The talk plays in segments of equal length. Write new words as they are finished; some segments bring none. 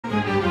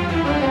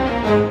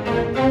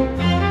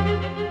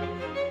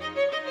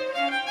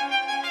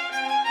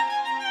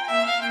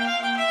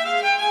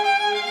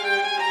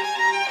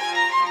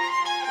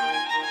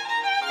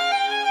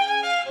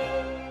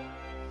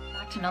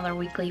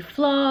weekly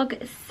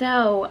vlog.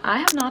 So I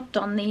have not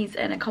done these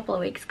in a couple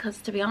of weeks because,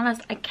 to be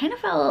honest, I kind of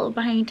fell a little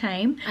behind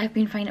time. I've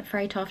been finding it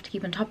very tough to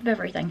keep on top of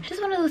everything.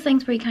 Just one of those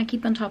things where you can't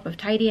keep on top of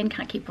tidying,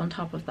 can't keep on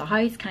top of the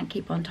house, can't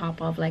keep on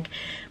top of like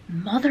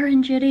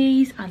mothering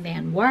duties and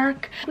then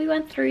work. We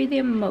went through the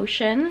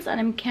emotions and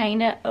I'm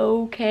kind of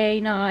okay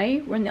now.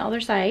 We're on the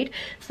other side,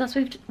 so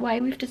that's why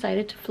we've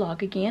decided to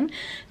vlog again.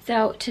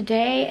 So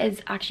today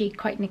is actually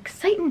quite an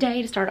exciting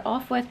day to start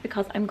off with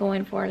because I'm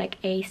going for like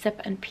a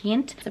sip and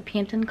paint. It's a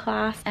painting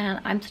class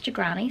and I'm such a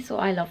granny, so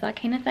I love that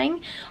kind of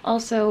thing.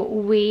 Also,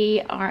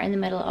 we are in the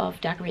middle of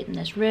decorating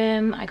this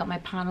room. I got my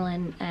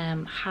paneling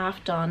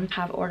half done.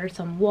 Have ordered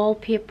some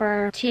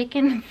wallpaper.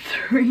 Taken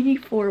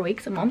 3-4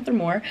 weeks, a month or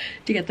more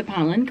to get the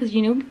paneling because,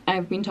 you know,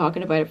 I've been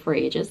talking about it for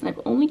ages and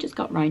I've only just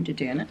got round to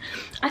doing it.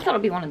 I thought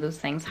it'd be one of those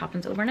things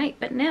happens overnight,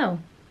 but no,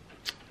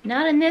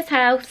 not in this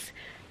house.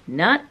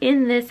 Not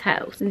in this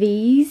house.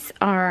 These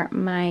are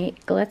my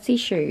glitzy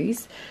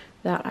shoes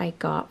that I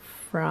got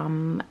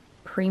from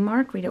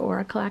Primark, Rita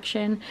Ora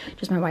collection.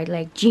 Just my wide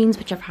leg jeans,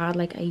 which I've had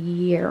like a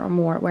year or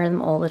more. I wear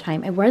them all the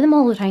time. I wear them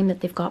all the time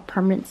that they've got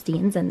permanent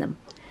stains in them.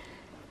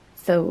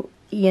 So,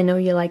 you know,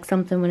 you like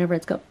something whenever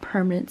it's got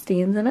permanent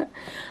stains in it.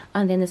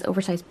 And then this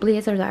oversized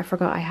blazer that I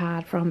forgot I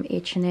had from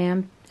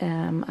H&M.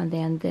 And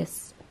then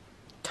this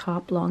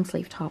top, long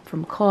sleeve top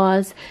from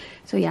Cause.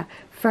 So yeah,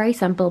 very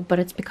simple, but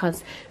it's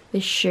because the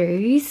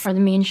shoes are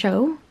the main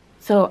show.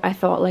 So I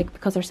thought, like,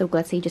 because they're so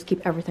glitzy, just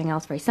keep everything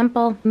else very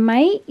simple.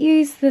 Might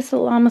use this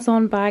little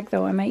Amazon bag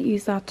though. I might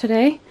use that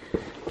today.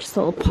 Just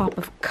a little pop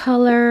of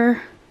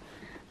color.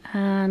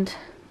 And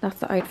that's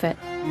the outfit.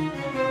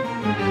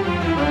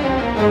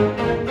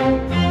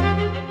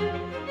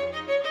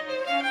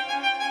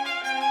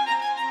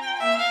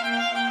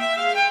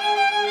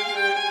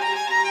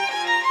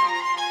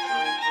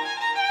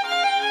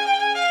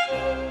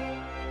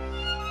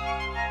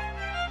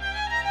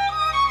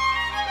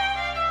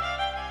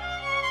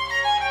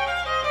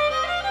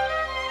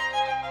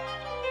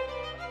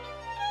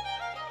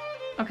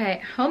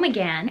 Okay, home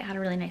again. I had a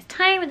really nice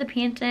time with the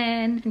painting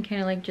and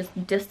kind of like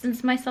just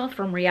distanced myself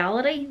from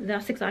reality.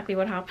 That's exactly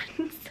what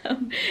happened. So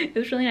it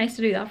was really nice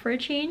to do that for a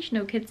change.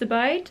 No kids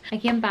about. I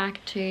came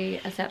back to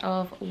a set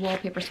of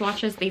wallpaper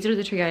swatches. These are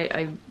the two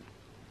I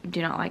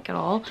do not like at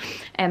all.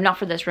 Not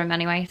for this room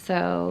anyway.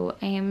 So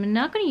I'm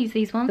not going to use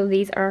these ones. So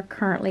these are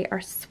currently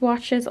our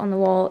swatches on the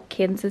wall.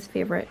 Cadence's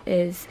favorite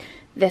is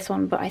this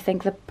one, but I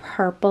think the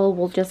purple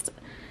will just...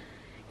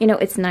 You know,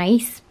 it's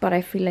nice, but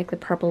I feel like the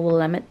purple will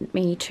limit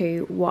me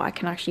to what I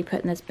can actually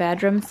put in this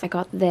bedroom. So I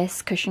got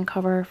this cushion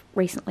cover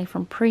recently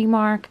from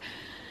Primark.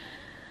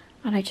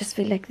 And I just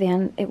feel like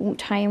then it won't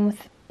tie in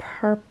with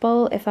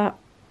purple if that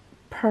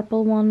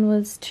purple one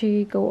was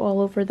to go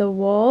all over the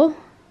wall.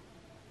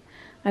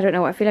 I don't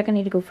know, I feel like I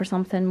need to go for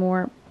something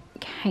more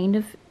kind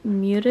of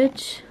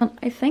muted.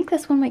 I think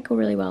this one might go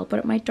really well, but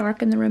it might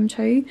darken the room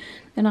too.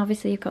 Then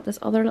obviously you've got this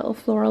other little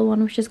floral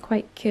one, which is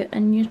quite cute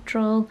and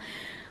neutral.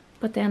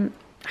 But then...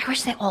 I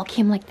wish they all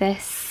came like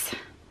this.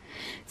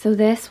 So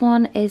this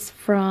one is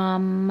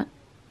from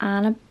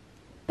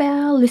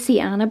Lucy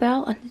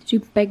Annabelle, and they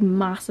do big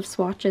massive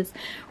swatches,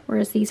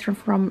 whereas these are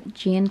from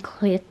Jane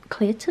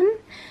Clayton,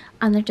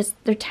 and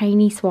they're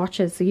tiny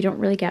swatches, so you don't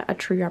really get a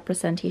true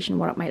representation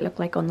of what it might look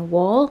like on the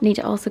wall. Need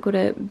to also go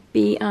to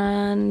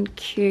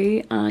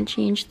B&Q and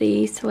change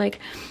these to like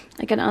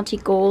an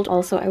antique gold.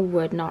 Also, I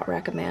would not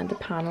recommend the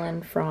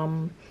paneling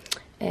from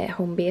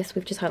Home Base.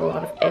 We've just had a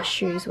lot of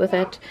issues with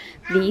it.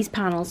 These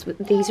panels,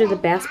 these are the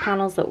best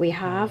panels that we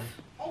have,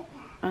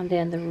 and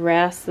then the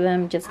rest of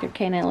them just are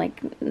kind of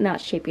like not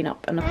shaping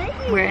up enough.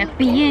 We're at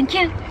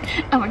B&Q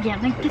and we're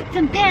gonna get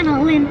some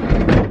paneling.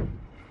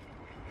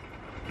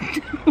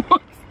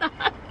 What's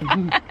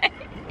that?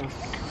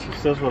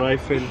 That's what I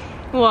feel.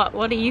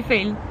 What do you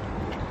feel?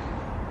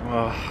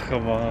 Oh,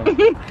 come on.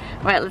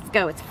 Right, let's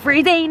go. It's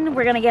freezing.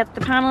 We're gonna get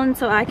the paneling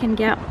so I can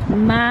get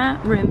my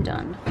room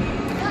done.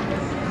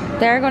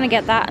 They're going to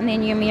get that, and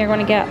then you and me are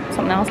going to get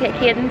something else. Okay,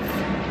 Cadence,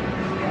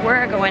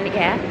 we're going to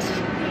get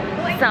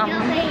some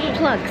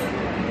plugs.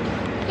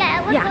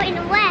 Yeah, we're going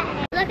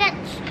away. Look at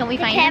Can we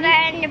the find Care them?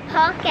 Bear in your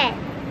pocket.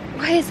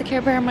 Why is the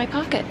Care Bear in my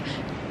pocket?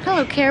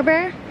 Hello, Care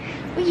Bear.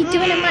 What are you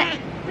doing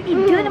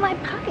in my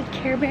pocket,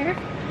 Care Bear?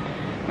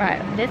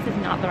 Right, this is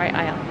not the right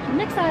aisle.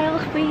 Next aisle,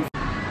 please.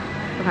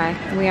 Okay,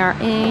 we are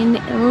in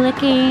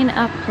looking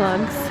at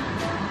plugs.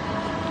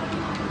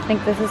 I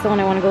think this is the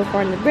one I want to go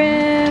for in the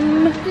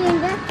room.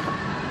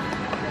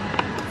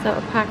 So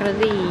a packet of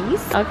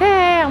these.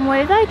 Okay, I'm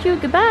without you.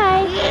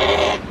 Goodbye.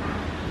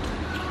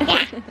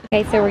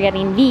 Okay, so we're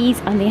getting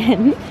these on the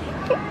end.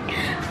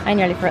 I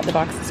nearly forgot the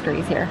box of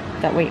screws here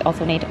that we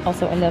also need.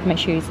 Also, I love my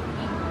shoes.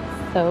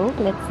 So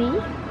let's see.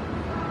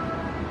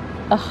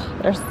 Oh,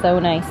 they're so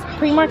nice.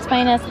 Primark's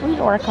finest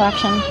Rita Ora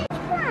collection.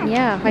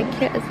 Yeah, how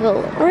cute is the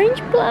little orange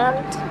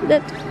plant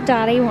that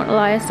Daddy won't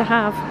allow us to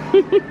have.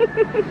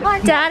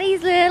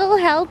 Daddy's little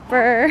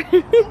helper.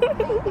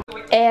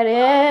 It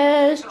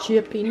is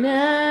chippy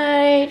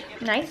night.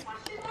 Nice.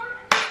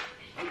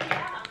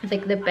 It's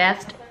like the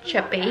best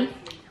chippy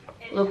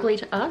locally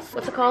to us.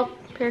 What's it called?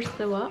 Pierce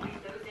the what?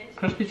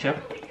 Crispy chip.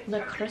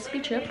 The crispy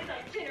chip.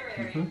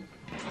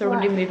 So we're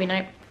gonna do movie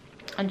night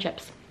and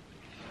chips.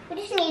 We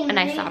just need A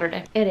nice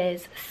Saturday. It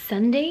is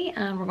Sunday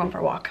and we're going for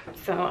a walk.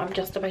 So I'm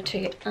just about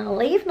to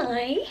leave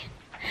now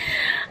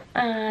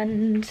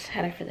and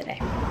head out for the day.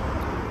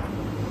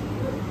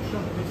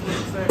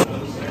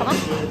 Come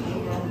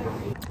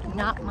on.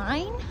 Not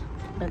mine,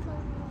 but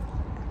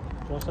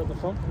What's at the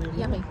front?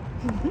 yummy.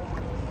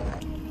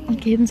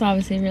 Cadence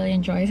obviously really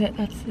enjoys it.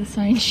 That's the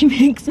sound she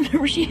makes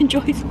whenever she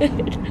enjoys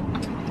it.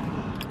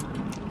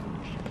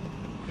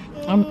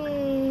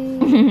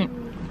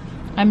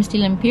 I'm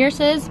stealing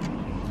Pierce's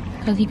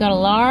because he got a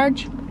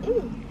large.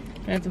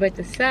 And it's about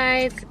the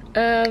size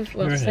of,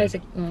 well, size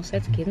of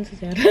Cadence's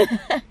head.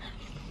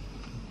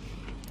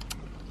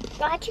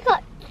 Why have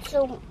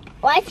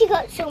you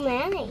got so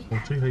many?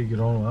 We'll see how you get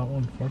on with that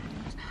one first.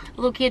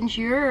 Although Cadence,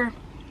 your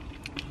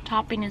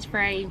topping is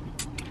very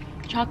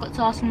chocolate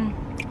sauce and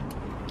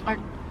or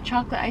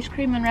chocolate ice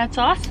cream and red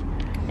sauce.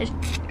 Is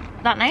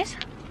that nice?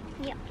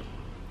 Yep.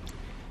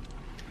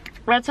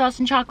 Red sauce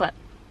and chocolate.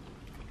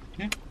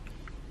 Yeah.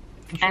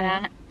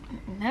 And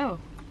no,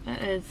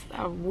 that is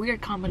a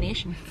weird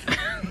combination.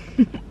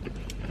 Let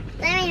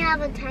me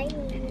have a tiny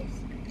piece.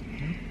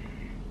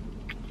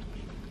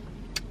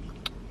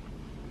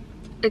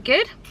 It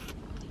good?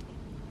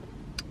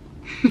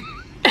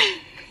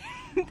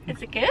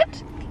 Is it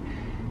good?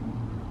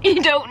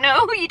 You don't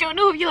know? You don't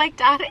know if you like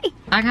daddy?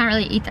 I can't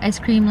really eat the ice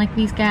cream like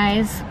these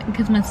guys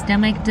because my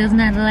stomach does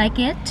not like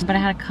it. But I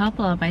had a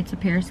couple of bites of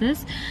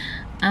Pierce's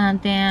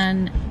and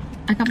then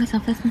I got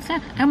myself this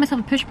instead. I got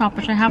myself a push pop,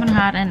 which I haven't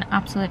had in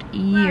absolute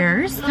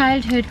years.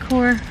 Childhood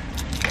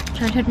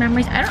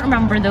memories. I don't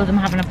remember though them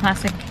having a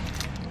plastic.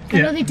 Oh,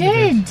 Yeah, no, they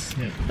did.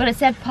 Yeah. But it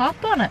said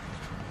pop on it.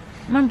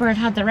 Remember it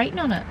had the writing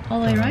on it all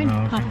the way around.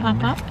 No, Pop, pop,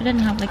 pop. It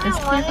didn't have like this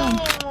clip on.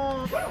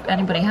 If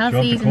anybody has Do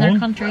you want these the in their cone?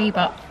 country,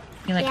 but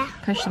you like Yeah.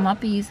 push them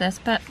up, you use this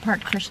part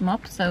to push them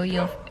up, so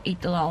you'll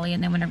eat the lolly,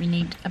 and then whenever you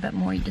need a bit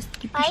more, you just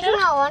keep I pushing do it.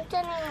 not want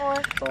any more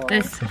for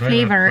This Because I like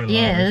flavor quite a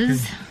lot of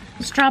is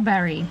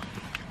strawberry.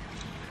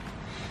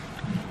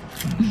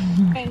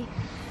 Can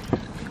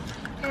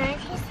I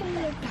taste some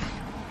of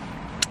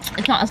that?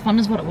 It's not as fun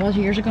as what it was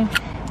years ago.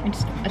 It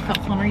felt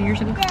funner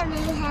years ago. Let me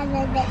have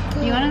a bit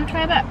too. You wanna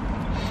try a bit?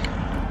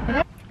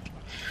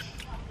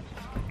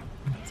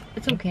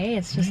 It's okay,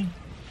 it's just,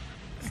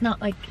 it's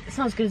not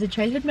as good as a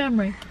childhood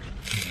memory.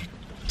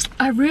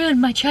 I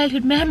ruined my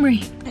childhood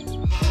memory.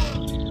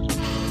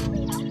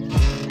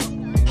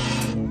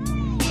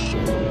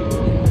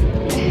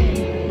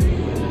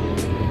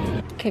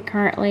 Okay,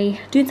 currently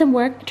doing some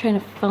work, trying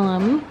to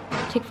film,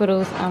 take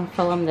photos and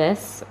film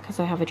this because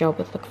I have a job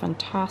that look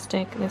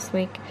fantastic this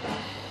week.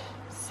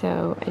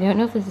 So I don't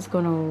know if this is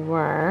going to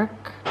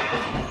work,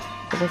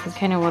 but this is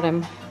kind of what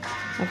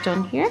I've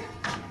done here.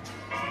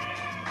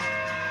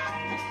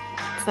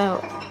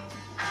 So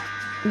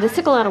this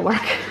took a lot of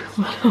work,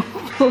 but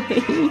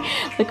hopefully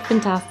look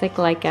fantastic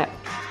like it.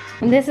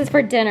 And this is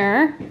for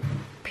dinner.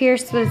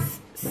 Pierce was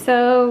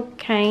so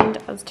kind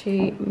as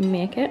to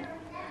make it.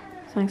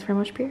 Thanks very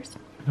much, Pierce.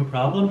 No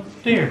problem.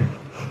 Dear.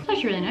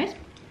 That's really nice.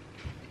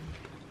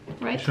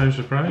 Right? You sound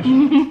surprised.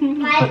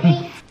 Might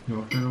be.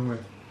 No, no way.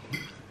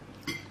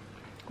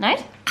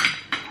 Nice?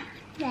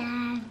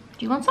 Yeah.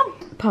 Do you want some?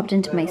 Popped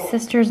into my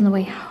sister's on the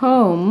way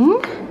home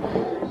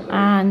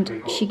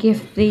and she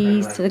gave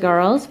these to the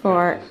girls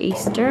for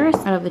Easter.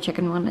 I love the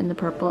chicken one in the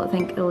purple. I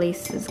think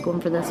Elise is going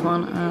for this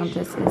one and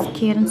this is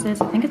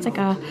Cadence's. I think it's like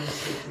a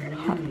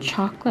hot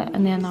chocolate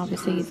and then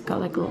obviously it's got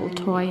like a little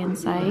toy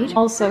inside.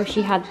 Also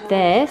she had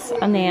this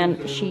and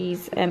then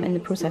she's in the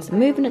process of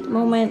moving at the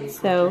moment,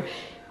 so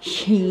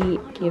she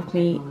gave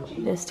me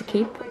this to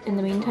keep in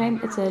the meantime.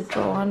 It's a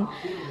drawing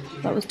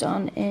that was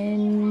done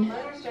in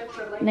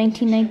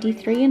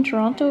 1993 in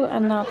Toronto,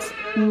 and that's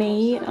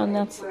me and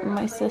that's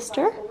my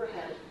sister.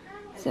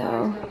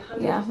 So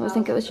yeah, I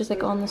think it was just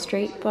like on the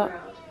street, but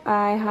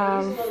I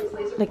have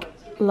like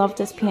loved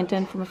this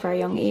painting from a very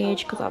young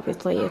age because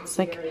obviously it's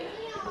like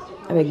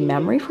a big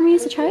memory for me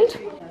as a child.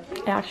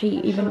 I actually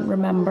even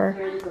remember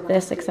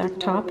this exact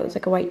top. It was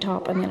like a white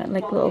top and then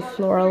like little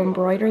floral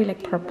embroidery,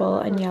 like purple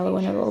and yellow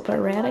and a little bit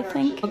of red, I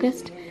think.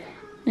 August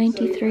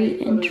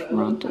 93 in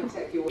Toronto.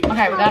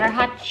 Okay, we got our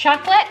hot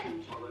chocolate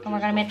and we're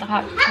gonna make the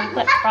hot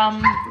chocolate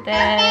from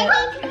the...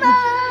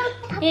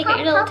 You got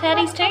your little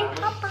teddies too?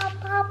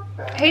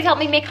 Who's helped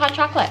me make hot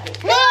chocolate?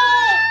 Well,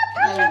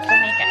 let's go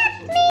make it.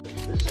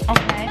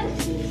 Okay.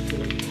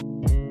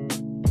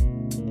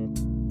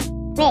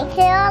 Mix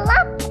it all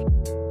up.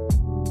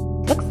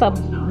 Looks so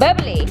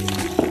bubbly.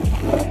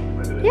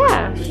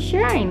 Yeah,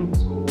 shine.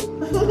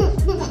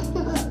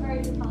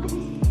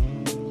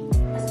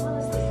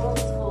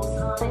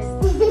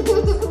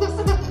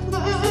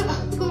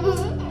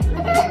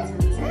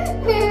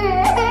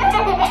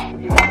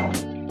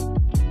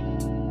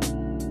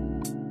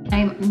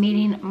 I'm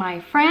meeting my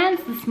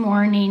friends this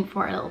morning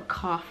for a little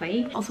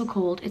coffee. Also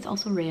cold, it's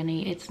also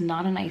rainy, it's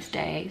not a nice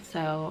day,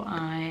 so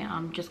I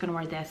am just gonna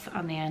wear this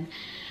and then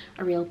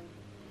a real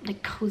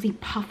like cozy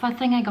puffa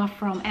thing I got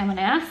from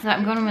M&S. So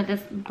I'm going with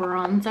this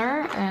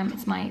bronzer.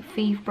 It's my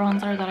fave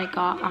bronzer that I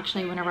got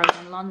actually whenever I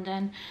was in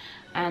London.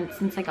 And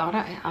since I got it,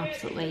 I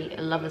absolutely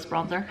love this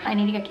bronzer. I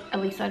need to get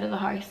Elise out of the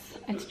house.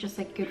 It's just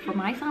like good for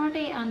my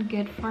sanity and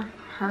good for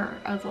her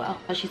as well.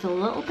 She's a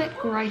little bit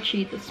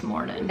grouchy this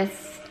morning.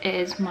 This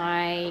is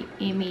my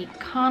Amy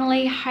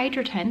Connolly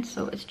Hydra Tint.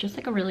 So it's just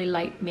like a really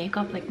light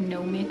makeup, like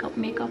no makeup.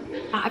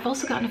 I've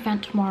also got an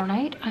event tomorrow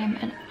night. I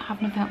have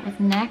an event with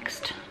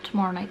Next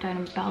tomorrow night down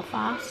in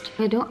Belfast.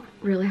 I don't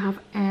really have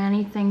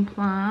anything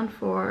planned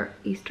for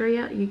Easter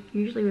yet.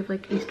 Usually we have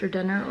like Easter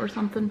dinner or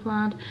something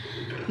planned.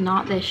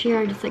 Not this year.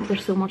 I just think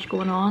there's so much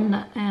going on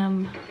that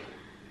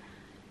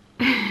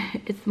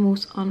it's the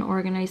most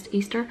unorganized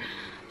Easter.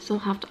 Still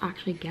have to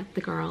actually get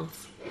the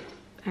girls.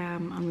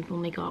 And we've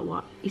only got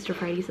what, Easter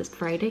Friday's this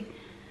Friday.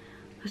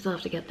 I still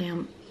have to get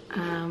them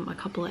a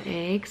couple of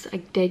eggs. I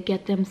did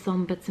get them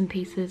some bits and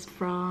pieces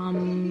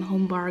from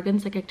Home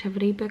Bargains, like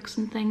activity books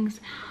and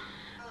things.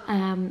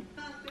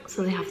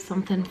 So they have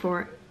something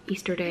for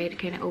Easter Day to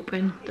kind of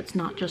open that's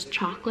not just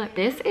chocolate.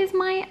 This is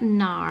my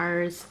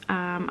NARS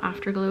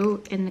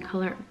Afterglow in the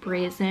color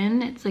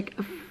Brazen. It's like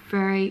a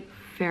very,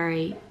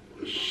 very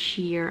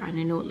sheer, and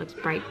I know it looks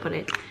bright, but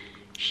it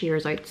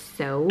sheers out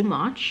so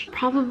much.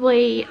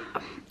 Probably,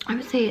 I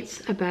would say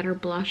it's a better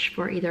blush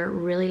for either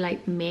really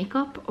light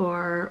makeup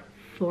or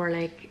for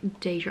like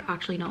days you're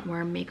actually not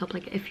wearing makeup,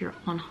 like if you're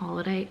on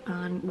holiday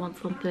and want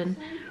something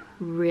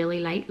really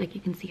light. Like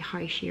you can see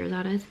how sheer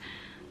that is.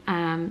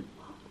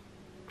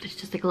 There's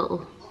just like a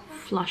little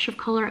flush of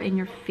color in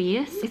your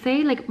face. I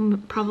say like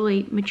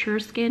probably mature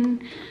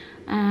skin,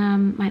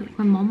 my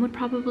mom would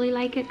probably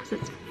like it because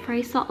it's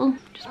very subtle.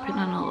 Just putting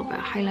on a little bit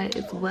of highlight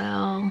as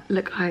well.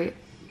 Look how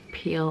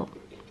pale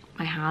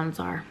my hands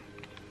are.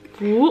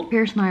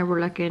 Pierce and I were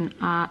looking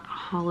at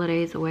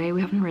holidays away.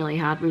 We haven't really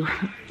had, we were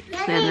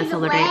saying this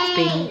other day, it's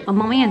been, well,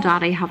 Mummy and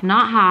Daddy have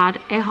not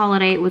had a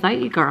holiday without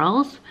you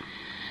girls.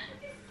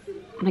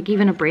 Like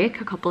even a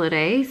break, a couple of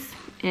days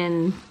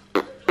in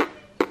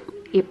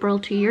April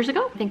 2 years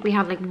ago. I think we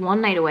had like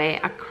one night away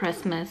at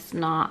Christmas,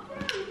 not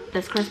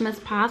this Christmas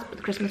past, but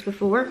the Christmas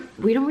before.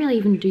 We don't really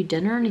even do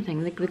dinner or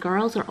anything. Like the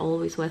girls are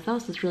always with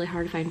us. It's really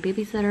hard to find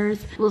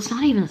babysitters. Well, it's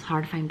not even as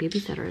hard to find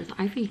babysitters.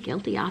 I feel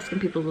guilty asking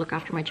people to look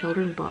after my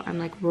children, but I'm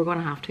like, we're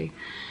gonna have to.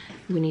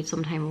 We need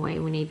some time away.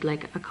 We need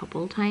like a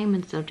couple time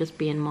instead of just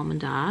being mom and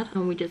dad.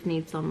 And we just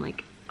need some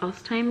like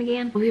us time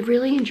again. We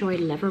really enjoyed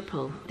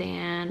Liverpool.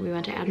 Then we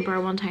went to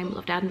Edinburgh one time,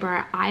 loved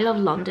Edinburgh. I love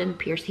London,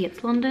 Pierce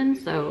hates London,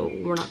 so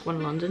we're not going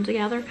to London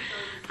together.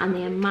 And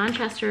then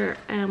Manchester,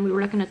 we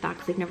were looking at that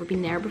because I've never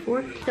been there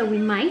before. So we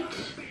might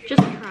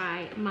just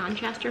try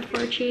Manchester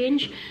for a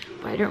change,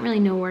 but I don't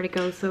really know where to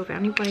go. So if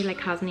anybody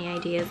like has any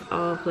ideas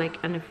of like,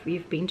 and if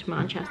you've been to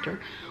Manchester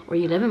or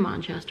you live in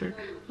Manchester,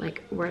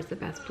 like where's the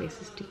best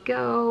places to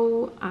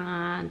go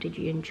and did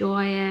you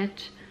enjoy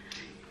it?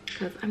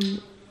 Because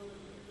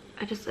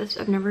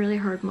I've never really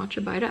heard much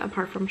about it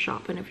apart from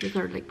shopping. If you've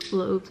heard like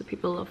loads of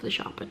people love the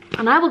shopping.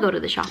 And I will go to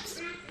the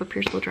shops, but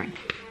Pierce will drink.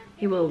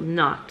 He will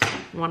not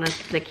want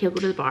to, like he'll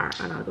go to the bar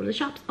and I'll go to the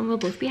shops and we'll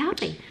both be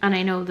happy. And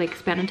I know like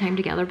spending time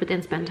together but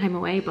then spend time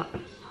away, but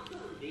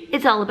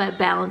it's all about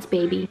balance,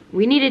 baby.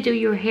 We need to do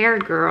your hair,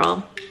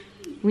 girl.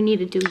 We need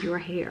to do your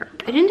hair.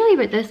 I didn't tell you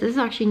about this. This is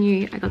actually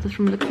new. I got this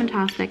from Look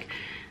Fantastic.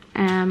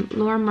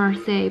 Laura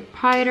Mercier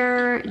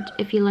powder.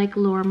 If you like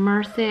Laura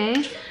Mercier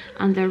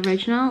and the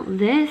original,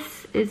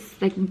 this is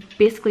like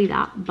basically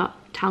that but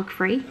talc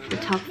free. The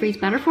talc free is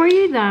better for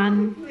you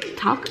than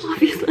talc,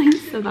 obviously,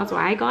 so that's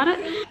why I got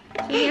it.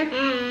 So here,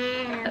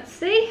 let's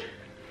see,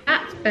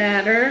 that's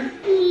better.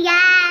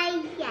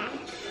 Yeah.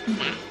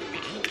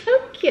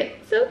 So cute,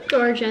 so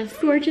gorgeous,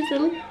 gorgeous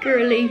little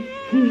girly.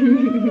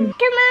 Come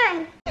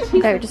on.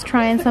 They're just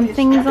trying some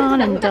things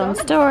on in Dunn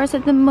Stores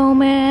at the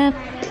moment.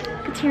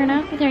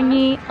 Katrina with her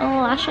new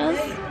lashes.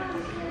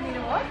 You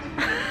know what?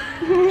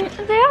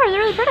 They're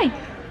really pretty.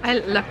 I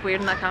look weird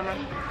in that camera.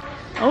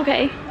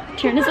 Okay,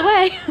 turn us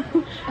away.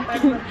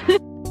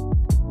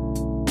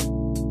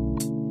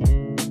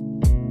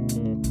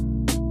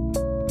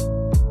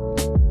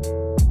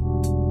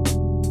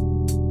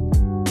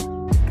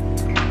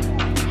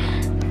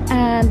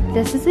 And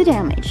this is the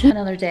damage.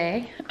 Another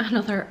day,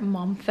 another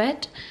mom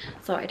fit.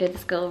 So I did the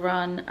school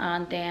run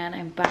and then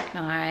I'm back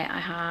now. I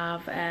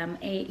have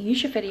a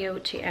YouTube video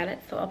to edit,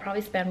 so I'll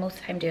probably spend most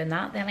of the time doing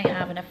that. Then I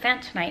have an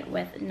event tonight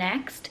with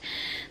Next.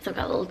 So I've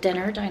got a little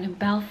dinner down in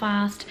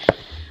Belfast.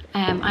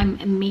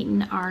 I'm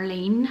meeting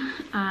Arlene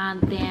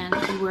and then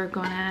we're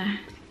gonna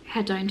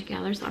head down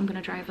together. So I'm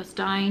gonna drive us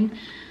down.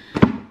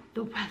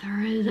 The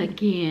weather is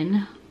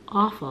again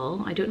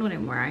awful. I don't know what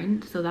I'm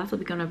wearing, so that's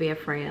gonna be a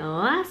very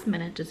last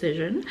minute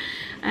decision.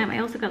 I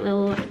also got a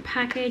little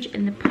package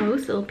in the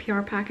post, a little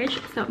PR package,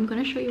 so I'm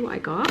gonna show you what I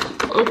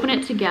got. I'll open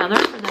it together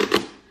for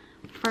the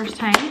first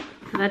time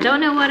because I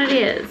don't know what it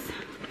is,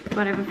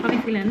 but I have a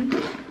funny feeling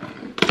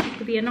it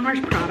could be a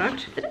NARS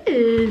product. It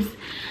is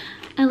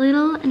a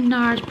little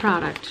NARS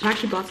product. I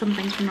actually bought some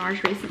things from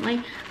NARS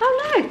recently.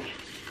 Oh look,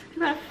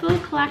 got a full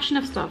collection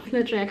of stuff.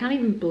 Literally, I can't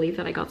even believe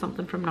that I got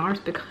something from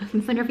NARS, because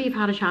whenever you've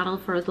had a channel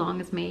for as long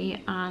as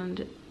me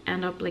and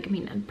end up like, I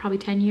mean, probably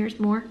 10 years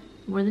more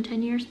than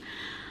 10 years,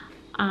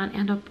 and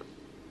end up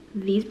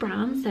these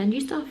brands send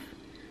you stuff.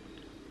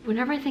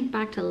 Whenever I think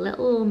back to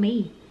little old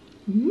me,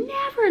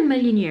 never in a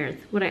million years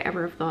would I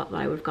ever have thought that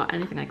I would have got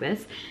anything like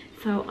this.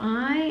 So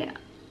I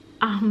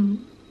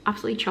am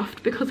absolutely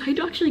chuffed, because I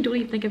actually don't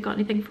even think I've got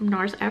anything from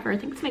NARS ever. I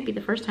think this might be the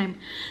first time.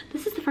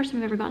 This is the first time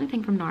I've ever got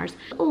anything from NARS.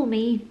 Oh,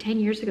 me 10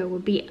 years ago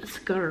would be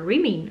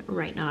screaming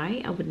right now.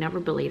 I would never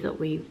believe that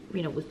we,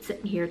 you know, was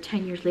sitting here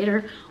 10 years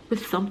later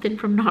with something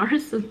from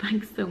NARS. So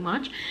thanks so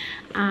much.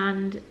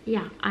 And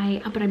yeah,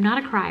 but I'm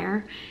not a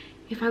crier.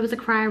 If I was a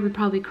crier, I would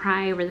probably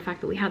cry over the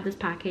fact that we had this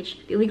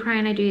package. The only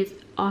crying I do is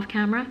off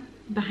camera,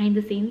 behind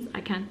the scenes.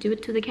 I can't do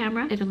it to the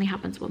camera. It only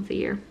happens once a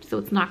year, so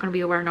it's not going to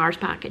be over an NARS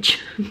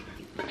package.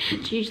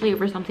 It's usually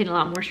over something a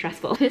lot more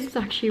stressful. This is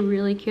actually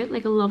really cute,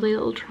 like a lovely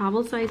little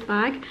travel size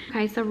bag.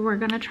 Okay, so we're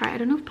gonna try, I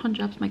don't know if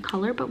Punjab's my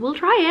color, but we'll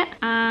try it.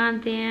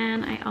 And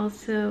then I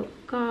also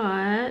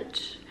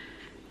got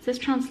this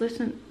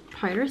translucent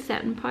powder,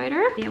 setting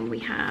powder. Then we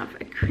have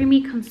a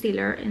creamy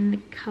concealer in the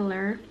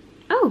color,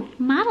 oh,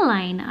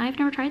 Madeline. I've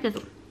never tried this.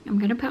 I'm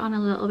gonna put on a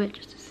little bit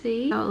just to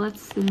see. So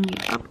let's zoom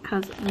you up,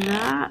 because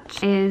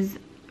that is,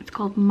 it's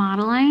called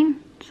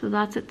Madeline. So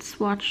that's it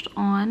swatched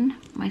on.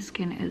 My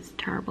skin is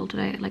terrible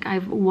today. Like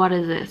what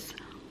is this?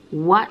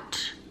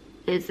 What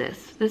is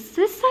this? This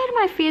side of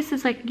my face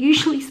is like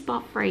usually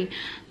spot free.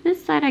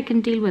 This side I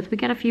can deal with. We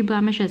get a few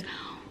blemishes.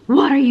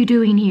 What are you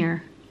doing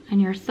here?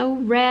 And you're so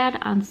red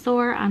and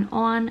sore and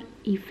on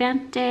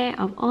event day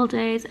of all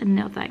days, and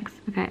no thanks.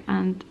 Okay,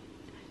 and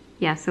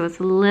yeah, so it's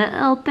a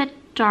little bit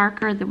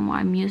darker than what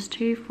I'm used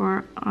to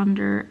for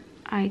under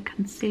eye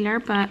concealer,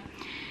 but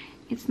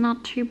it's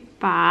not too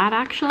bad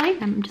actually.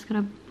 I'm just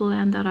gonna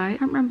blend that out. I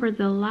don't remember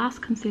the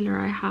last concealer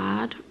I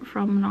had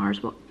from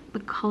NARS what the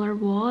color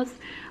was.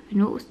 I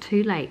know it was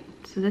too light,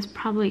 so this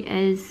probably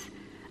is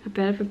a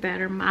bit of a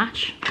better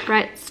match.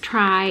 Right, let's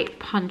try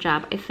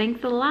Punjab. I think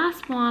the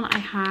last one I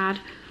had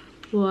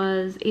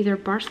was either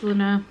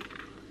Barcelona.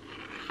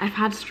 I've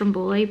had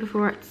Stromboli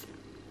before. It's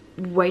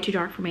way too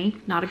dark for me,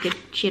 not a good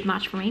shade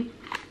match for me.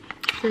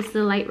 This is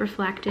the light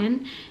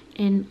reflecting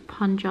in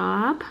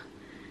Punjab.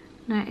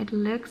 Now it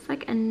looks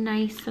like a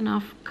nice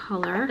enough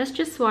color. Let's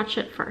just swatch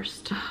it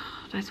first. Did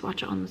I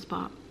swatch it on the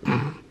spot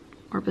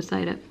or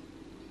beside it?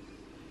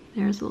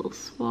 There's a little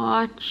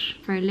swatch,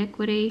 very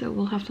liquidy. So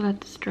we'll have to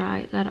let this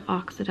dry, let it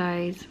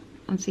oxidize,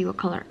 and see what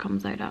color it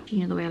comes out of.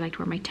 You know the way I like to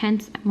wear my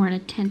tints. I'm wearing a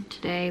tint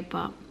today,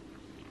 but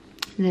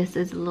this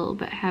is a little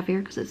bit heavier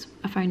because it's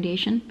a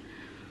foundation.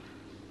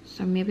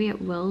 So maybe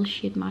it will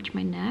shade match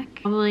my neck.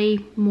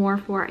 Probably more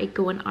for a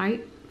going out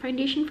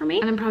foundation for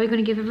me. And I'm probably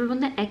going to give everyone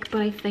the ick,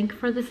 but I think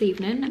for this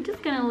evening, I'm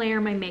just going to layer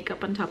my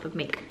makeup on top of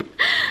makeup.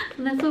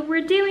 And that's what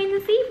we're doing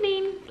this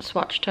evening.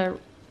 Swatched to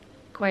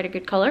quite a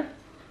good color.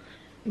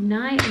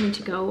 Now I need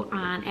to go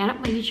and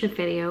edit my YouTube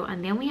video,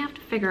 and then we have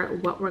to figure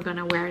out what we're going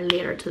to wear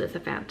later to this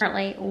event.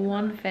 Currently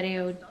one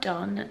video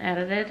done and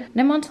edited.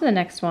 And I'm on to the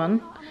next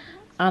one.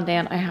 And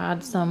then I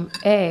had some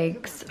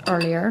eggs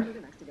earlier.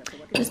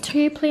 Just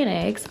 2 plain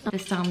eggs. The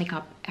Stanley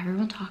Cup,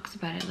 everyone talks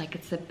about it like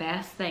it's the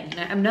best thing.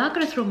 Now, I'm not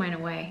gonna throw mine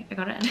away. I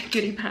got it in a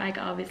goodie bag,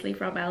 obviously,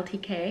 from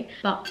LTK.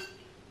 But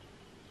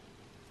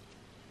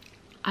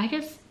I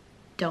just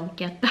don't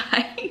get the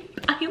hype.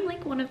 I am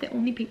like one of the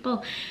only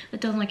people that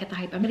doesn't like get the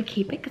hype. I'm gonna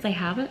keep it because I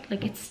have it.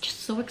 Like, it's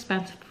just so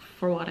expensive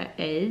for what it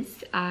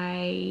is.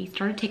 I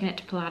started taking it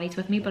to Pilates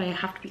with me, but I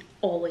have to be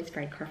always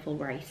very careful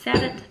where I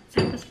set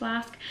this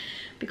flask,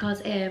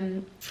 because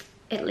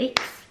it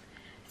leaks.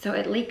 So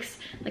it leaks,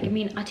 like, I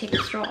mean, I take the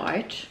straw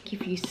out.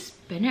 If you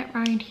spin it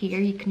around here,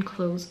 you can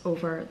close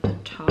over the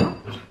top.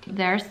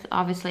 There's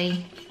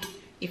obviously,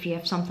 if you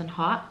have something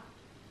hot,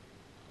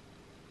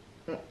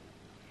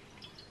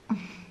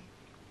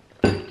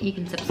 you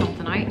can zip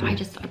something out. I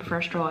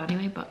prefer straw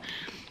anyway, but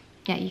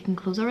yeah, you can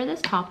close over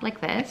this top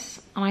like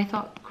this. And I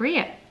thought,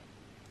 great,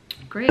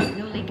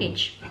 no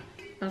leakage.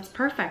 That's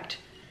perfect.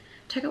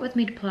 Took it with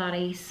me to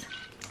Pilates.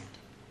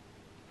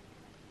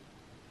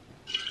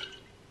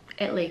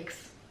 It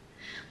leaks.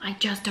 I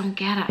just don't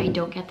get it. I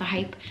don't get the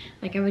hype.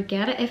 Like, I would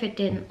get it if it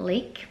didn't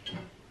leak.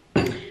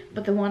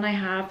 But the one I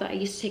have that I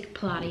used to take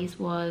Pilates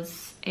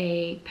was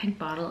a pink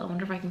bottle. I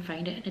wonder if I can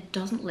find it. And it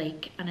doesn't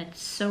leak. And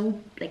it's so,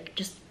 like,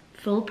 just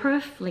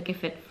foolproof. Like,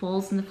 if it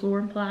falls on the floor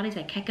in Pilates,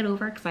 I kick it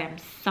over because I am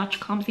such a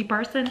clumsy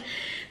person.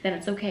 Then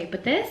it's okay.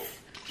 But this,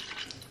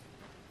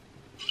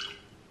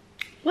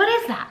 what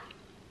is that?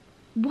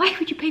 Why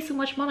would you pay so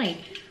much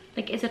money?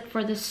 Like, is it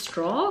for the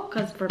straw?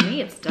 Because for me,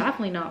 it's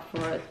definitely not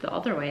for the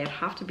other way. It'd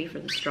have to be for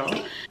the straw.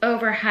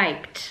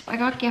 Overhyped. I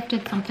got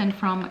gifted something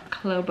from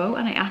Clobo,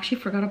 and I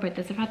actually forgot about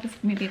this. I've had this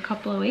for maybe a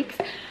couple of weeks.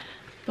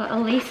 But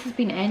Elise has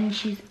been in.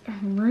 She's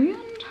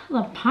ruined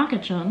the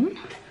packaging.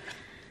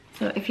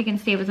 So if you can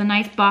see, it was a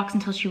nice box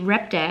until she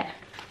ripped it.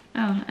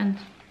 Oh, and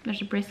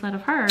there's a bracelet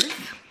of hers.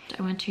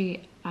 I went to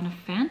an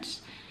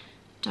event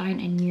down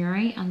in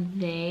Newry,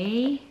 and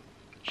they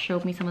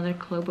showed me some of their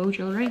Clobo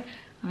jewelry.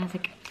 And I was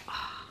like, oh,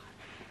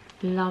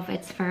 Love it.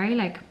 It's very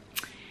like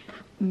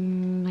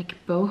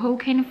boho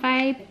kind of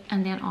vibe.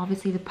 And then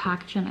obviously the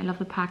packaging, I love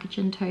the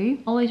packaging too.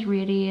 Always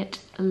radiate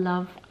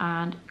love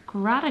and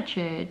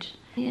gratitude.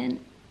 And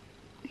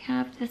we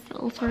have this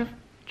little sort of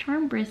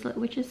charm bracelet,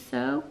 which is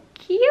so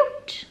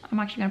cute. I'm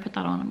actually gonna put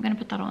that on. I'm gonna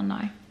put that on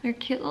now. They're a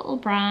cute little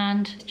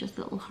brand. It's just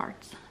little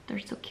hearts. They're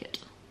so cute.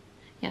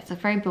 Yeah, so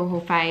very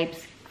boho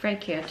vibes. Very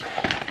cute.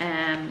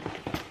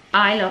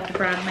 I love the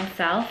brand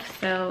myself,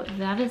 so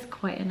that is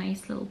quite a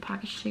nice little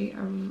package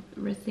to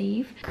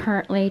receive.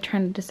 Currently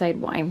trying to decide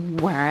what I'm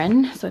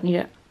wearing, so I need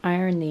to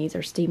iron these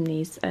or steam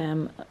these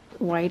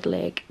wide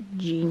leg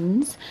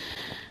jeans,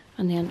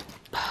 and then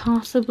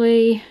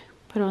possibly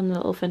put on the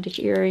little vintage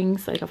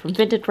earrings I got from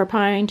Vinted for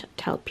 £1. I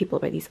tell people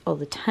about these all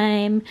the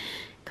time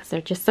because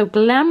they're just so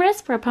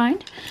glamorous for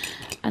 £1.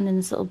 And then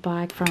this little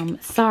bag from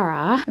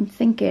Sarah. I'm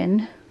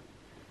thinking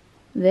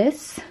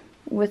this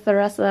with the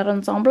rest of that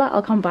ensemble.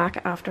 I'll come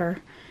back after,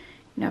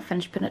 you know,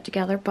 finish putting it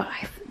together. But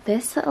I've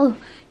this little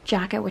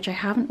jacket which I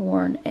haven't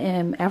worn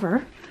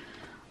ever,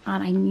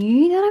 and I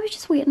knew that I was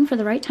just waiting for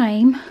the right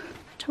time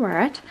to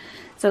wear it.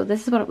 So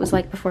this is what it was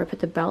like before I put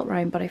the belt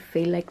around, but I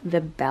feel like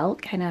the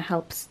belt kind of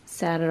helps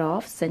set it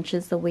off,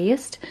 cinches the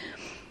waist.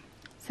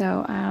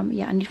 So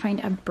yeah, I need to find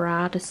a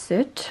bra to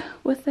suit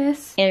with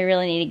this. I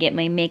really need to get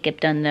my makeup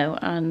done though,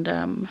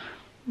 and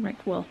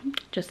like, well,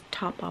 just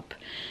top up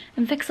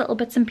and fix little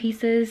bits and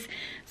pieces.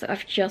 So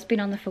I've just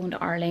been on the phone to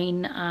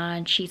Arlene,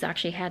 and she's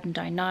actually heading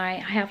down now. I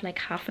have like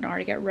half an hour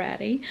to get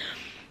ready.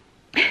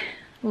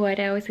 Why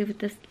do I always leave it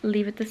this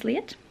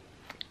late?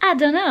 I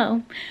don't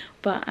know.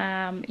 But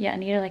yeah, I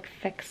need to like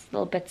fix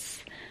little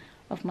bits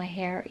of my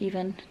hair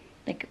even.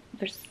 Like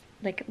there's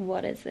like,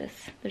 what is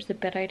this? There's a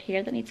bit out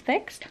here that needs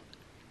fixed.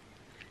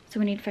 So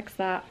we need to fix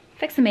that.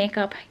 Fix the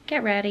makeup,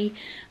 get ready,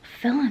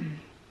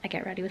 film. I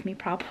get ready with me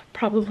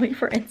probably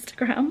for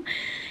Instagram,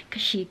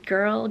 because she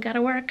girl gotta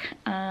work.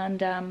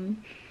 And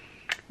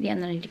yeah,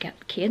 and then I need to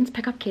get Cadence,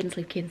 pick up Cadence,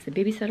 leave Cadence the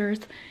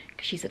babysitters,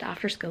 because she's at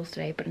after schools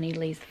today, but I need to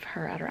leave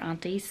her at her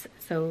auntie's.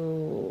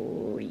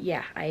 So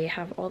yeah, I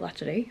have all that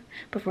to do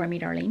before I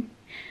meet Arlene.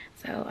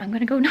 So I'm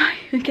gonna go now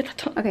and get that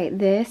done. Okay,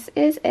 this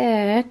is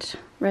it.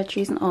 Red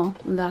shoes and all.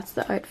 That's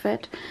the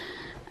outfit.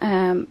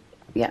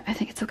 Yeah, I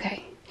think it's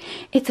okay.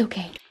 It's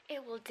okay.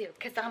 It will do,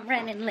 because I'm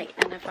running late,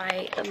 and if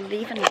I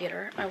leave any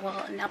later, I will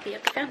not be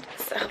at the event.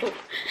 So,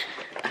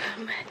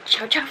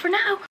 ciao ciao for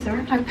now.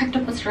 Sir, I picked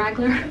up a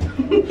straggler.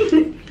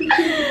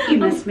 You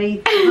missed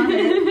me.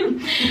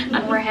 And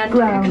we're heading to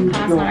working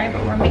class now,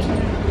 but we're meeting.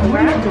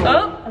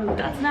 Oh,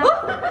 that's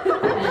not.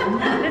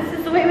 This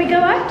is the way we go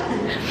out.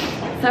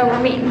 So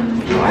we're meeting.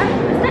 What?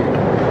 Isn't it?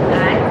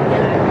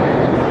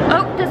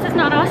 Oh, this is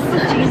not us.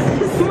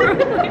 Jesus.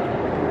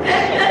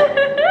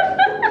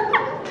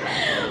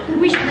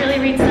 We should really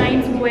read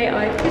signs on the way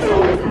out. This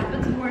always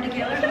happens when we're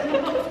together.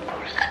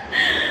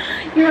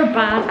 You're a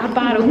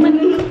bad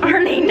omen,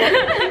 Arlene.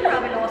 You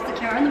probably lost the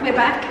car on the way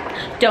back.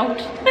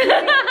 Don't.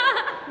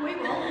 We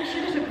will. We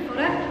should have took a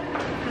photo.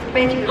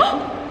 Because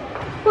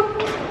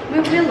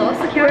bet you we lost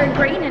the car. We're in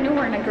green. I know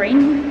we're in a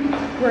green.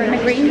 We're in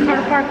a green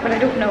car park, but I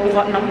don't know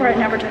what number. I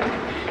never took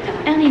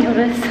any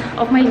notice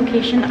of my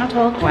location at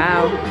all.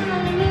 Wow.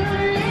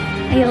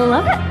 I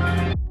love it.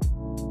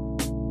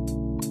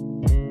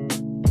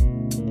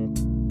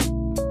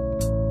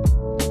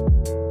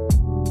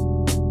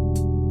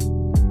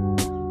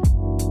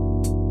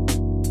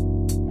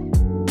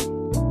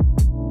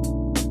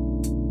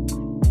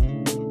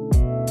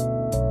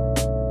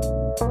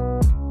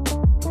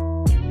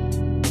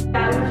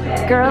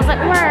 Girls at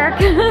work.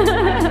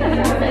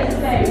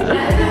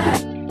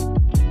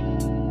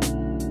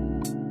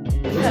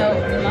 So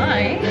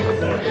now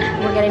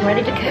we're getting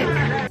ready to cook.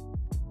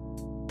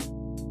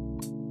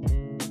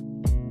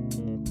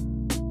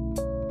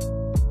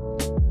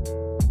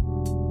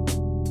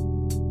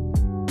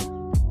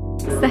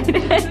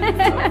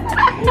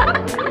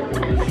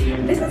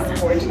 This is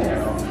gorgeous.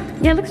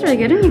 Yeah, it looks really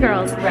good on you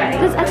girls. Right.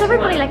 Has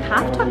everybody like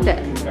half tucked it?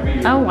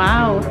 Oh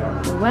wow.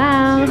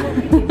 Wow.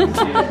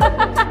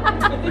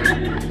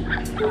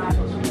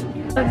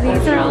 So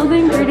these are all the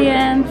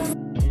ingredients.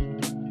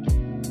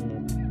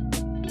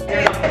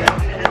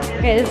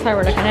 Okay, this is how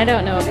we're looking. I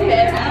don't know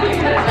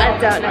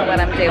what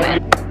I'm doing.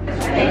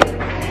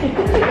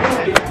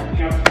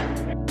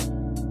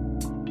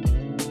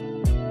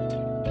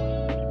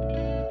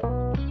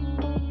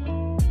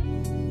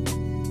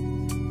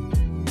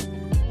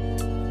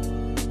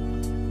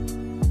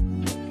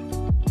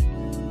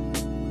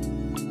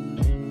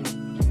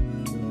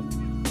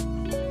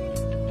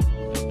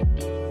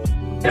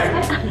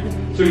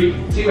 So you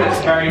see when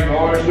it's carrying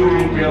more, it's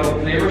usually real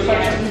flavour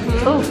section.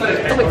 Oh,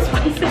 it's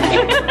spicy.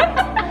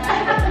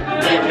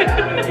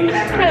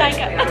 I like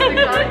it.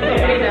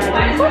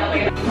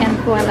 And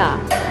voila.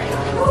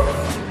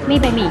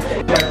 Made by me.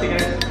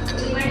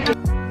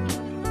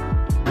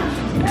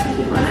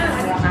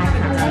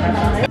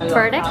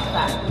 Verdict?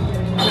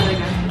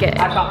 Good.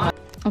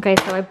 Okay,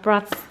 so I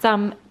brought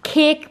some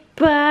cake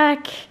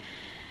back.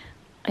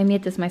 I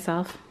made this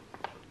myself.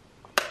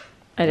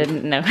 I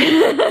didn't know.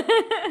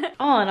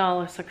 All in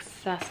all, a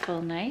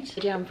successful night.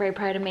 Yeah, I'm very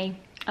proud of me.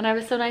 And I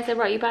was so nice I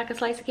brought you back a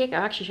slice of cake. I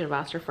actually should have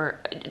asked her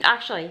for,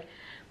 actually,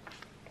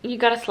 you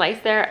got a slice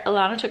there.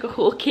 Alana took a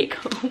whole cake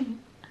home.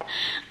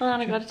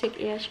 Alana got to take,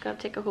 yeah, she got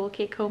to take a whole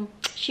cake home.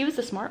 She was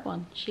the smart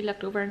one. She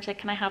looked over and said,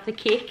 can I have the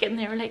cake? And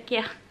they were like,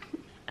 yeah.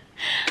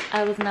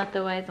 I was not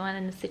the wise one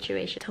in the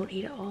situation. Don't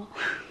eat it all.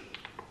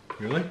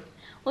 Really?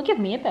 Well, give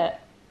me a bit.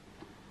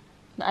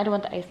 I don't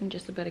want the icing,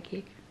 just a bit of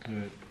cake.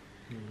 Right.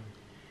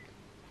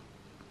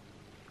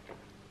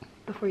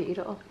 Before you eat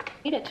it all.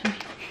 Eat it.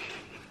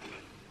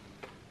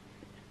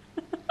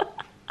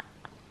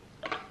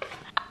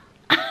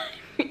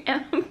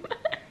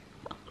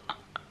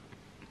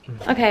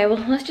 Okay, well,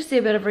 let's just do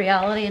a bit of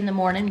reality in the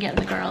morning, getting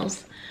the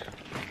girls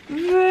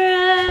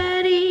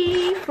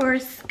ready for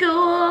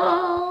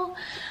school.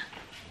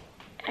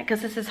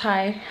 Because this is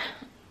how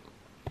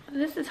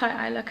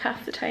I look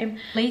half the time.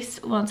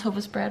 Elise wants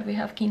Hovis bread. We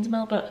have Keen's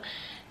Mill, but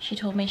she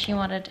told me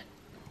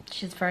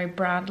she's very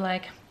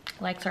brand-like,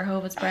 likes our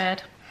Hovis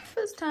bread.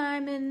 First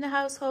time in the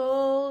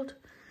household.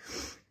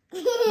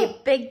 You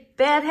big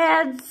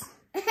bedheads.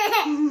 Big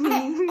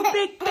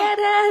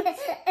bedheads.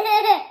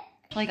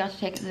 I got to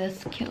take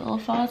this cute little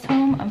vase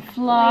home and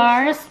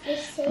flowers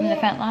from the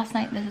event last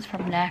night. This is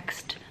from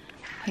Next.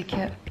 How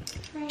cute.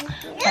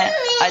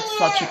 It's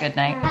such a good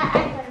night.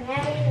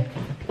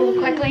 Well,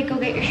 quickly go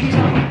get your shoes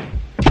on.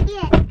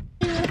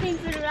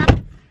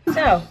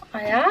 So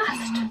I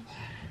asked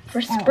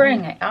for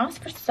spring, I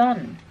asked for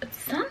sun, but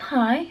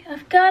somehow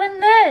I've gotten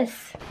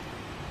this.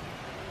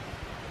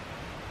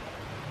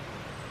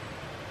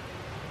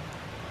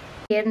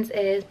 Cadence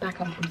is back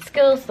home from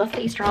school, so that's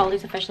the Easter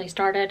holidays officially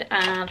started,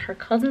 and her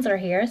cousins are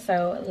here,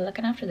 so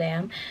looking after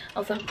them.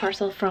 Also, a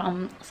parcel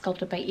from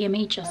Sculpted by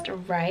Amy just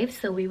arrived,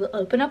 so we will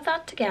open up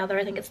that together.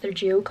 I think it's their new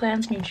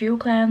Geo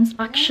Cleanse.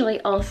 Actually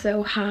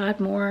also had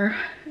more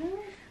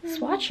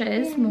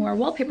swatches, more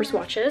wallpaper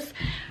swatches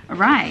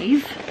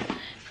arrive.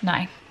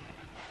 Now,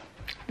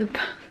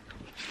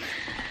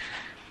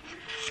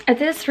 at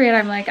this rate,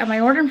 I'm like, am I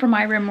ordering for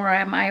my room or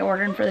am I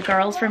ordering for the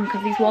girls' room?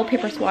 Because these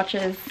wallpaper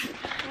swatches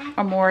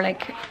are more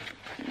like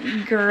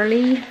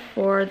girly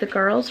for the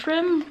girls'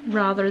 room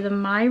rather than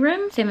my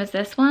room. Same as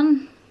this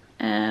one.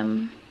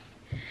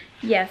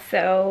 Yeah,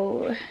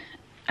 so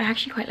I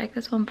actually quite like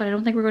this one, but I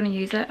don't think we're going to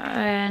use it.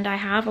 And I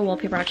have a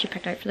wallpaper actually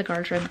picked out for the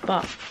girls' room,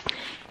 but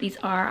these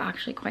are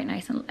actually quite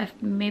nice. And if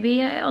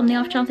maybe on the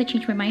off chance I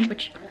change my mind,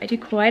 which I do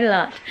quite a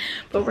lot,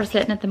 but we're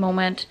sitting at the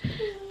moment.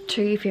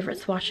 Two favorite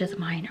swatches of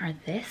mine are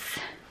this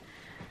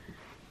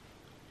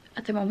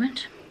at the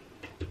moment.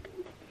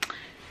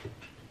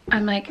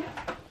 I'm like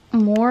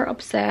more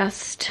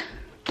obsessed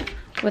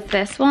with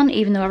this one,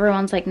 even though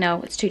everyone's like,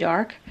 no, it's too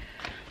dark.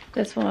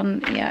 This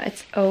one, yeah,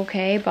 it's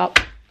okay,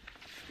 but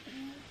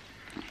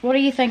what do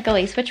you think,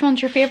 Elise? Which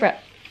one's your favorite?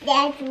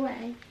 That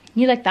one.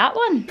 You like that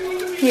one?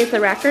 Here's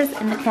the records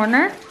in the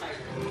corner.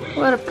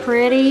 What a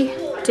pretty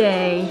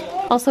day.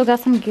 Also got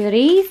some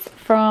goodies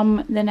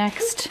from the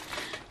Next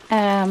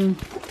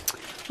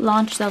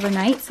launch the other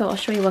night, so I'll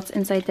show you what's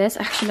inside this.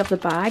 I actually love the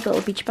bag, a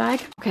little beach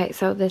bag. Okay,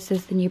 so this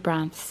is the new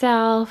brand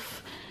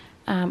Self,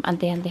 and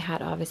then they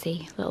had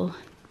obviously little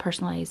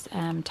personalized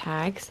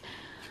tags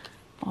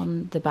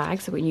on the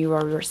bag, so we knew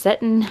where we were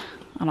sitting,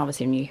 and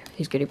obviously knew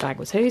whose goodie bag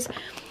was whose.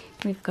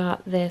 We've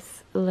got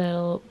this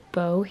little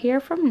bow here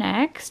from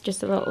Next,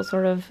 just a little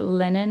sort of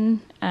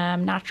linen,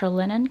 natural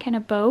linen kind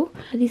of bow.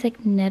 These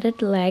like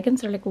knitted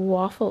leggings, they're like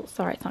waffle,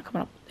 sorry it's not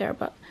coming up there,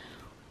 but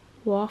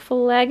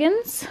waffle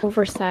leggings.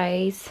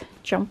 Oversized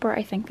jumper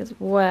I think as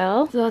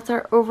well. So that's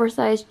our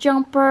oversized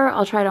jumper.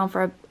 I'll try it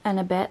on in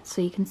a bit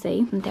so you can see.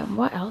 And then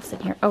what else in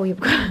here? Oh,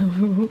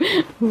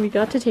 we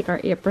got to take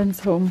our aprons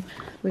home.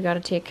 We got to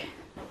take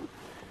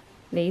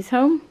these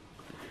home.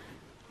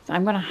 So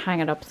I'm gonna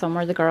hang it up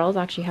somewhere. The girls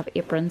actually have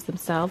aprons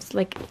themselves,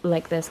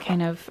 like this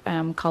kind of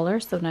color.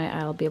 So now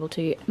I'll be able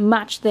to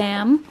match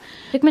them.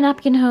 Took my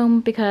napkin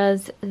home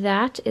because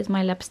that is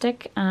my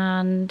lipstick,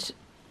 and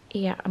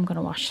yeah, I'm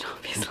gonna wash it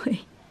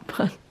obviously,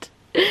 but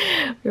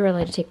we were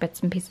allowed to take bits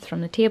and pieces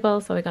from the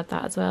table, so I got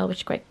that as well, which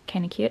is quite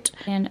kind of cute.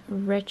 And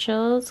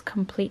Rituals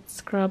Complete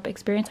Scrub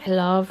Experience. I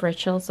love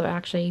Rituals, so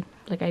actually,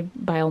 like, I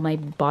buy all my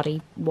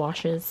body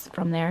washes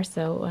from there,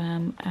 so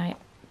I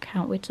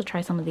can't wait to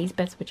try some of these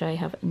bits, which I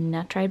have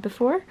not tried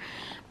before,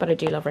 but I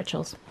do love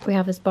Rituals. We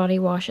have this body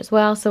wash as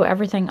well, so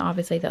everything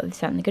obviously that they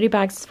sent in the goodie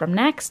bags is from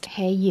Next.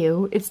 Hey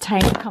you, it's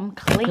time to come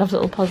clean. Love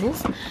little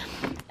puzzles.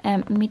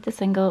 Meet the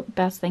single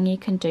best thing you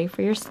can do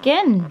for your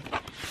skin.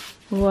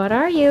 What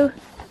are you?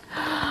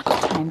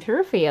 Time to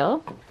reveal.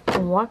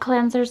 What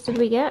cleansers did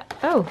we get?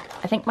 Oh,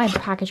 I think my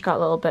package got a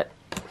little bit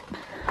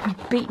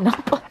beaten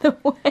up on the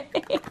way.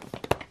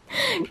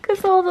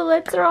 Because all the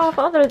lids are off.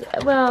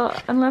 Well,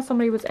 unless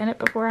somebody was in it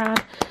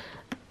beforehand.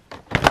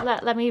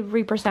 Let me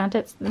represent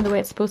it in the way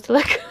it's supposed to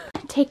look.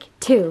 Take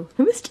two.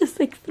 I was just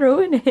like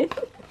throwing it.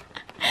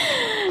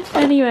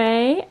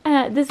 Anyway,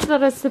 this is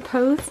what it's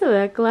supposed to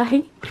look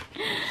like.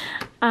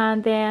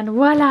 And then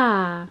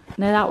voila.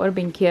 Now that would have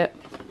been cute.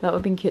 That would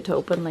have been cute to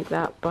open like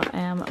that, but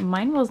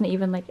mine wasn't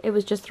even like, it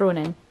was just thrown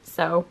in.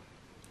 So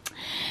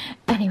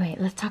anyway,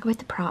 let's talk about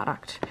the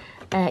product.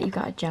 You've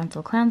got a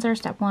gentle cleanser,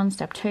 step 1,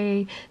 step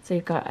 2. So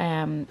you've got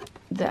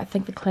I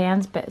think the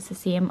cleanse bit is the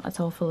same. It's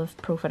all full of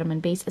pro vitamin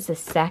B. It's the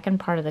second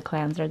part of the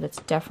cleanser that's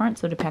different.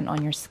 So depending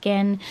on your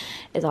skin,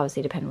 is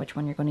obviously depending which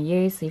one you're going to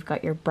use. So you've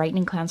got your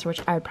brightening cleanser,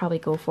 which I would probably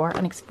go for,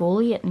 an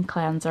exfoliating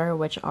cleanser,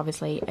 which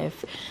obviously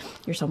if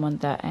you're someone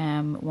that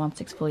wants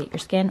to exfoliate your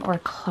skin, or a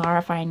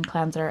clarifying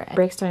cleanser. It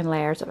breaks down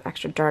layers of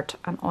extra dirt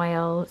and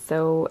oil.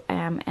 So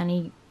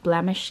any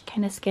blemish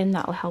kind of skin,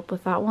 that'll help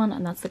with that one,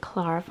 and that's the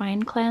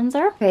clarifying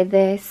cleanser. Okay,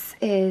 this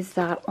is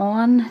that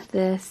on,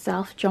 the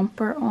self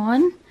jumper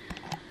on,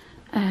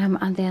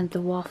 and then the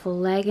waffle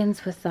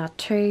leggings with that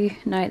too.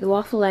 Now the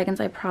waffle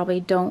leggings I probably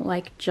don't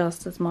like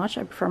just as much.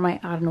 I prefer my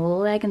Adenola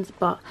leggings,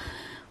 but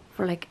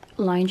for like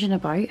lounging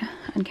about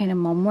and kind of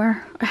mum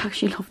wear, I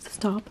actually love this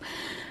top.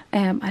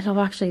 I love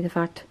actually the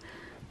fact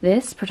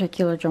this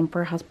particular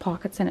jumper has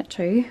pockets in it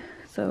too.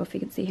 So if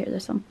you can see here,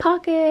 there's some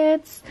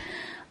pockets.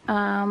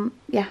 Yeah,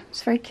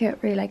 it's very cute.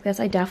 Really like this.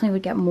 I definitely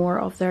would get more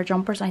of their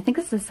jumpers. I think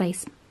this is a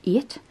size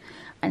 8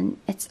 and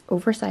it's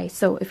oversized,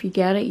 so if you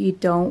get it, you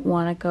don't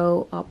want to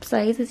go up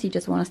sizes, you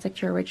just want to stick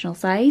to your original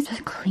size.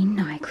 Just clean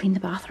now. I clean the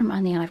bathroom,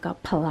 and then I've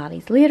got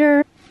Pilates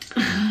later.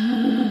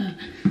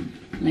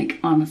 Like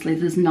honestly,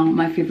 this is not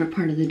my favorite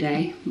part of the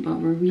day, but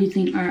we're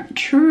using our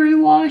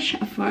True Wash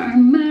for our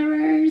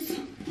mirrors.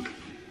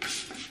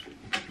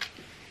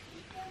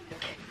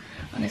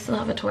 And I still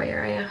have a toy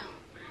area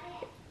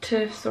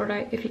to sort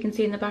out, if you can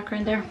see in the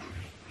background there.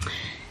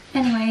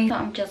 Anyway, so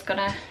I'm just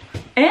gonna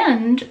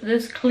end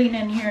this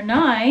cleaning here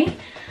now,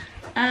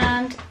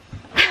 and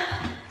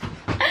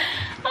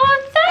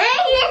oh,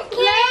 thank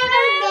you,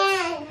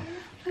 Candace.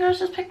 Girls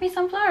just picked me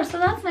some flowers, so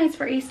that's nice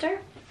for Easter.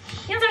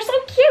 Yeah, they're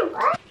so cute.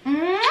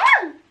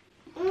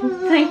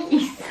 Thank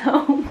you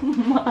so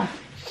much.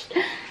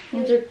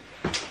 These are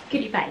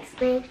cutie pies.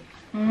 Thank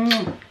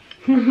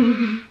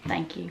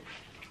you.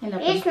 I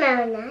love you. You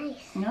smell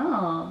nice.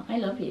 No, I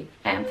love you.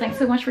 Thanks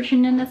so much for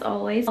tuning in as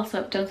always.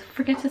 Also, don't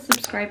forget to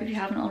subscribe if you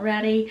haven't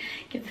already.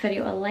 Give the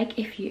video a like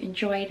if you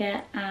enjoyed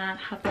it, and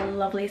have the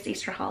loveliest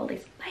Easter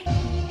holidays.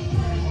 Bye.